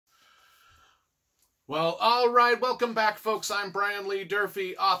Well, all right, welcome back, folks. I'm Brian Lee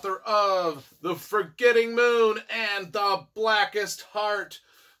Durfee, author of The Forgetting Moon and The Blackest Heart,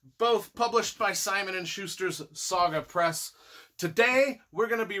 both published by Simon & Schuster's Saga Press. Today, we're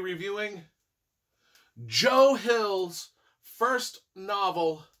going to be reviewing Joe Hill's first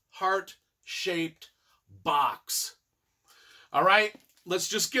novel, Heart-Shaped Box. All right, let's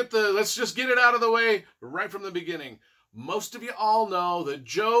just get it out of the way right from the beginning. Most of you all know that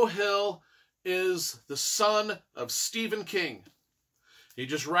Joe Hill is the son of Stephen King. He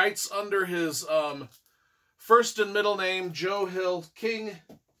just writes under his first and middle name, Joe Hill King.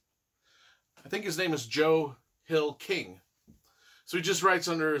 I think his name is Joe Hill King. So he just writes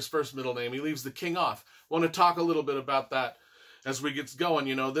under his first middle name. He leaves the King off. I want to talk a little bit about that as we get going.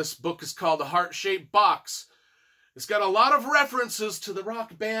 You know, this book is called The Heart-Shaped Box. It's got a lot of references to the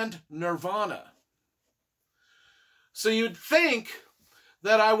rock band Nirvana. So you'd think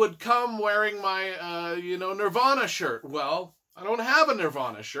that I would come wearing my, Nirvana shirt. Well, I don't have a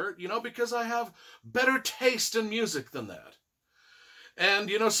Nirvana shirt, because I have better taste in music than that. And,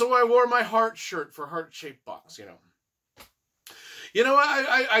 so I wore my Heart shirt for Heart-Shaped Box,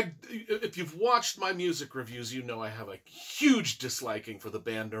 if you've watched my music reviews, I have a huge disliking for the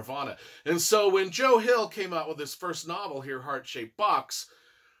band Nirvana. And so when Joe Hill came out with his first novel here, Heart-Shaped Box,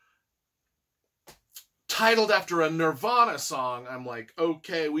 titled after a Nirvana song, I'm like,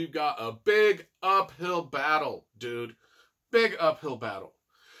 okay, we've got a big uphill battle, dude. Big uphill battle.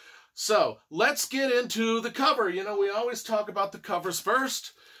 So, let's get into the cover. We always talk about the covers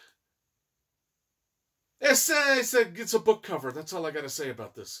first. It's a book cover. That's all I got to say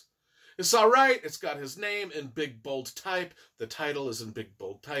about this. It's all right. It's got his name in big, bold type. The title is in big,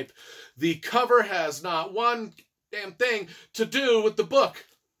 bold type. The cover has not one damn thing to do with the book.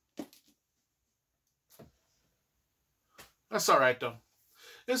 That's all right, though.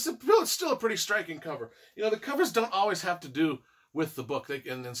 It's still a pretty striking cover. The covers don't always have to do with the book. They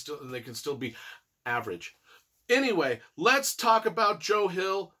can still be average. Anyway, let's talk about Joe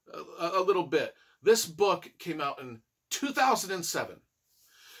Hill a little bit. This book came out in 2007.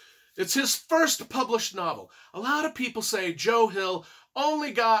 It's his first published novel. A lot of people say Joe Hill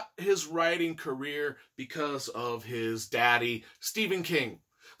only got his writing career because of his daddy, Stephen King.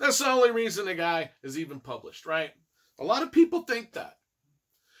 That's the only reason the guy is even published, right? A lot of people think that.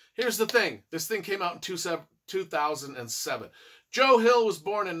 Here's the thing. This thing came out in 2007. Joe Hill was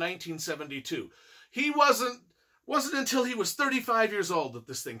born in 1972. He wasn't until he was 35 years old that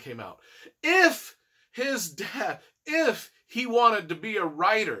this thing came out. If he wanted to be a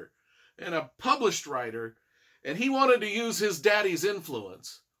writer and a published writer, and he wanted to use his daddy's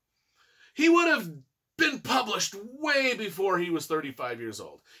influence, he would have been published way before he was 35 years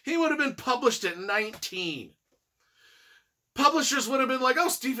old. He would have been published at 19. Publishers would have been like, oh,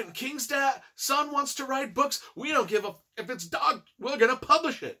 Stephen King's son wants to write books. We don't give a if it's dog, we're going to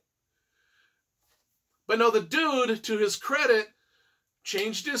publish it. But no, the dude, to his credit,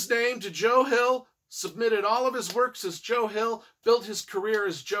 changed his name to Joe Hill, submitted all of his works as Joe Hill, built his career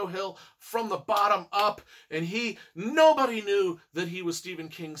as Joe Hill from the bottom up, and nobody knew that he was Stephen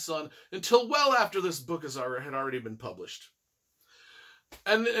King's son until well after this book had already been published.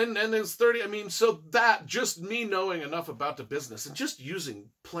 And it's 30, so that, just me knowing enough about the business and just using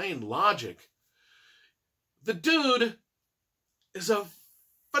plain logic, the dude is a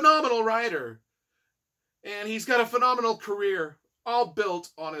phenomenal writer, and he's got a phenomenal career, all built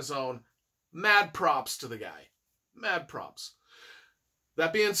on his own. Mad props to the guy. Mad props.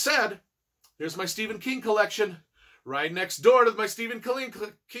 That being said, here's my Stephen King collection. Right next door to my Stephen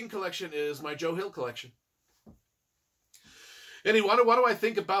King collection is my Joe Hill collection. Anyway, what do I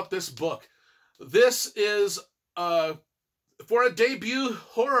think about this book? This is, for a debut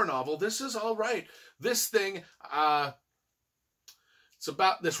horror novel, this is all right. This thing, it's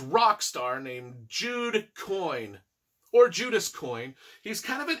about this rock star named Jude Coyne, or Judas Coyne. He's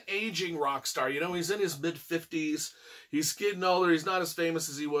kind of an aging rock star. He's in his mid-50s. He's getting older. He's not as famous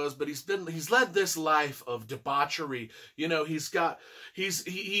as he was, but he's led this life of debauchery. He's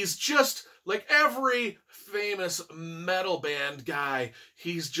just like every famous metal band guy.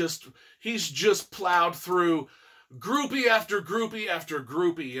 He's just plowed through groupie after groupie after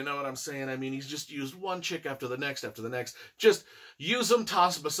groupie. You know what I'm saying? He's just used one chick after the next. Just use them,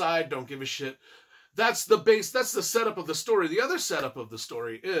 toss them aside, don't give a shit. That's the base, that's the setup of the story. The other setup of the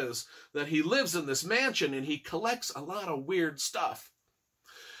story is that he lives in this mansion and he collects a lot of weird stuff.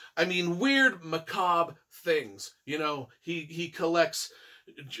 Weird, macabre things. He collects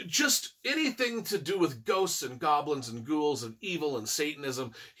just anything to do with ghosts and goblins and ghouls and evil and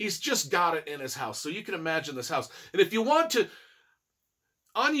Satanism. He's just got it in his house. So you can imagine this house. And if you want to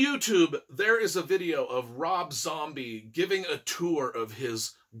On YouTube, there is a video of Rob Zombie giving a tour of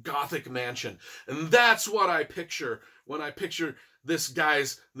his Gothic mansion. And that's what I picture when I picture this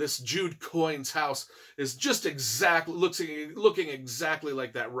Jude Coyne's house is just exactly, looking exactly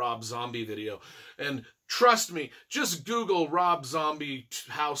like that Rob Zombie video. And trust me, just Google Rob Zombie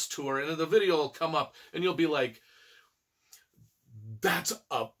house tour and the video will come up and you'll be like, that's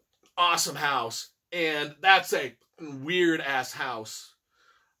a awesome house. And that's a weird ass house.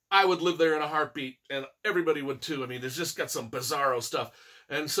 I would live there in a heartbeat, and everybody would too. I mean, there's just got some bizarro stuff.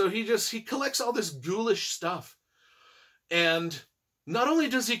 And so he collects all this ghoulish stuff. And not only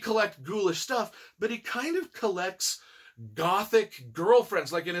does he collect ghoulish stuff, but he kind of collects Gothic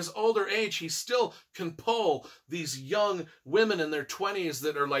girlfriends. Like in his older age, he still can pull these young women in their 20s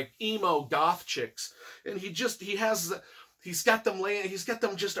that are like emo goth chicks. And he's got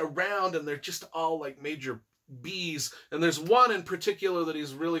them just around, and they're just all like major bees. And there's one in particular that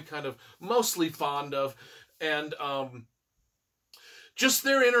he's really kind of mostly fond of, and just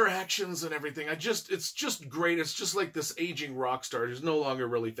their interactions and everything. It's just great. It's just like this aging rock star who's no longer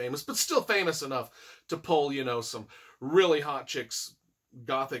really famous, but still famous enough to pull, some really hot chicks,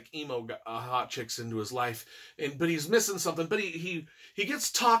 Gothic emo hot chicks into his life. But he's missing something. But he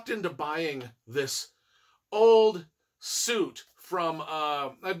gets talked into buying this old suit from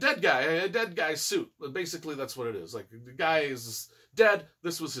a dead guy's suit. Basically, that's what it is. Like, the guy is dead.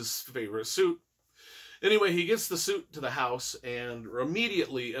 This was his favorite suit. Anyway, he gets the suit to the house, and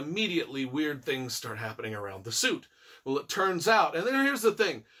immediately weird things start happening around the suit. Well, it turns out, and here's the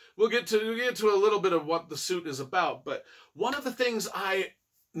thing. We'll get to a little bit of what the suit is about, but one of the things I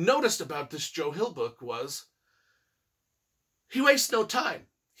noticed about this Joe Hill book was he wastes no time.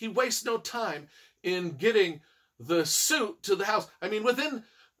 He wastes no time in getting the suit to the house. I mean, within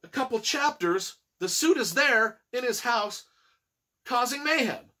a couple chapters, the suit is there in his house causing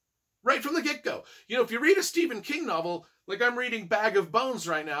mayhem right from the get-go. If you read a Stephen King novel, like I'm reading Bag of Bones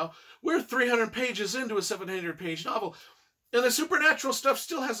right now, we're 300 pages into a 700-page novel, and the supernatural stuff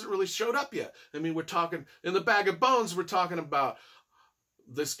still hasn't really showed up yet. I mean, we're talking, in the Bag of Bones, we're talking about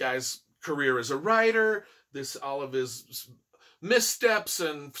this guy's career as a writer, all of his missteps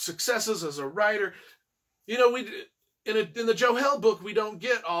and successes as a writer. In the Joe Hill book, we don't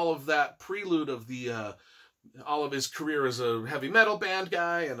get all of that prelude of all of his career as a heavy metal band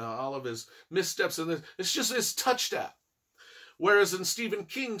guy and all of his missteps, and it's touched at. Whereas in Stephen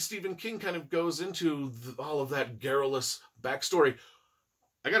King kind of goes into all of that garrulous backstory.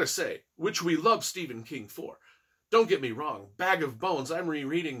 I gotta say, which we love Stephen King for. Don't get me wrong, Bag of Bones, I'm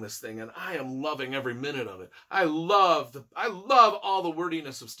rereading this thing, and I am loving every minute of it. I love all the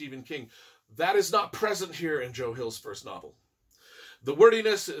wordiness of Stephen King. That is not present here in Joe Hill's first novel. The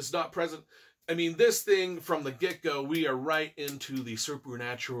wordiness is not present. I mean, this thing, from the get-go, we are right into the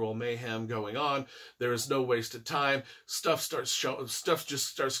supernatural mayhem going on. There is no wasted time. Stuff just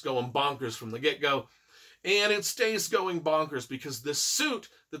starts going bonkers from the get-go. And it stays going bonkers because this suit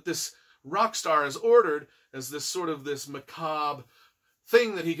that this rock star has ordered as this macabre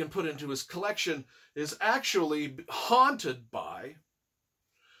thing that he can put into his collection is actually haunted by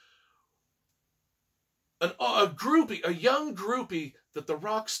a young groupie that the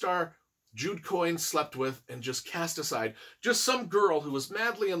rock star Jude Coyne slept with and just cast aside. Just some girl who was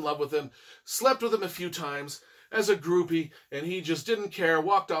madly in love with him, slept with him a few times as a groupie, and he just didn't care,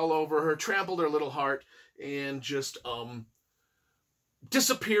 walked all over her, trampled her little heart, and just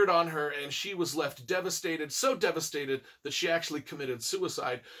disappeared on her, and she was left devastated, so devastated that she actually committed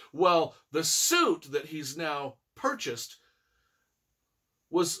suicide. Well, the suit that he's now purchased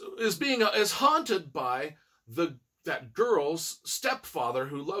is haunted by that girl's stepfather,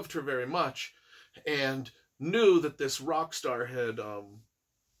 who loved her very much and knew that this rock star had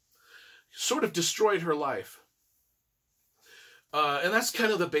sort of destroyed her life. And that's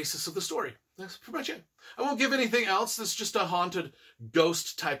kind of the basis of the story. That's pretty much it. I won't give anything else. It's just a haunted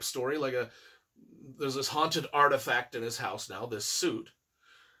ghost type story. There's this haunted artifact in his house now, this suit.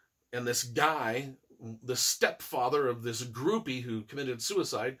 And this guy, the stepfather of this groupie who committed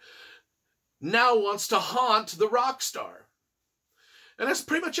suicide, now wants to haunt the rock star. And that's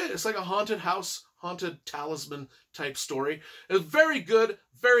pretty much it. It's like a haunted house, haunted talisman type story. It's very good,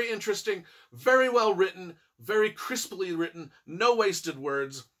 very interesting, very well written, very crisply written, no wasted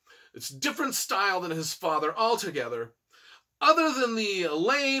words. It's different style than his father altogether. Other than the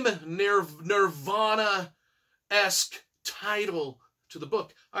lame Nirvana-esque title to the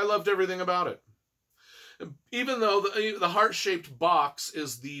book, I loved everything about it. Even though the heart-shaped box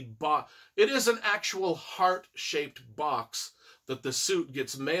is it is an actual heart-shaped box that the suit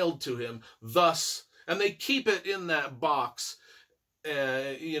gets mailed to him, and they keep it in that box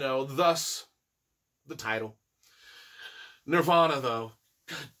You know, thus the title. Nirvana, though,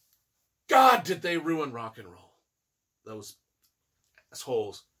 God, did they ruin rock and roll. Those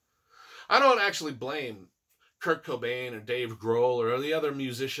assholes. I don't actually blame Kurt Cobain or Dave Grohl or the other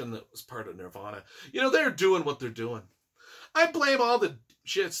musician that was part of Nirvana. You know, they're doing what they're doing. I blame all the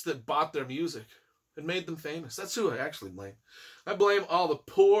shits that bought their music and made them famous. That's who I actually blame. I blame all the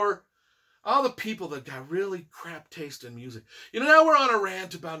poor, all the people that got really crap taste in music. You know, now we're on a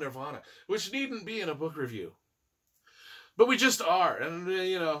rant about Nirvana, which needn't be in a book review. But we just are. And,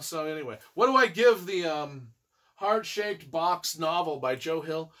 you know, so anyway. What do I give the Heart-Shaped Box novel by Joe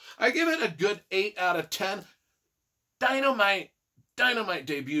Hill? I give it a good 8 out of 10. Dynamite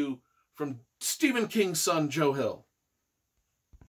debut from Stephen King's son, Joe Hill.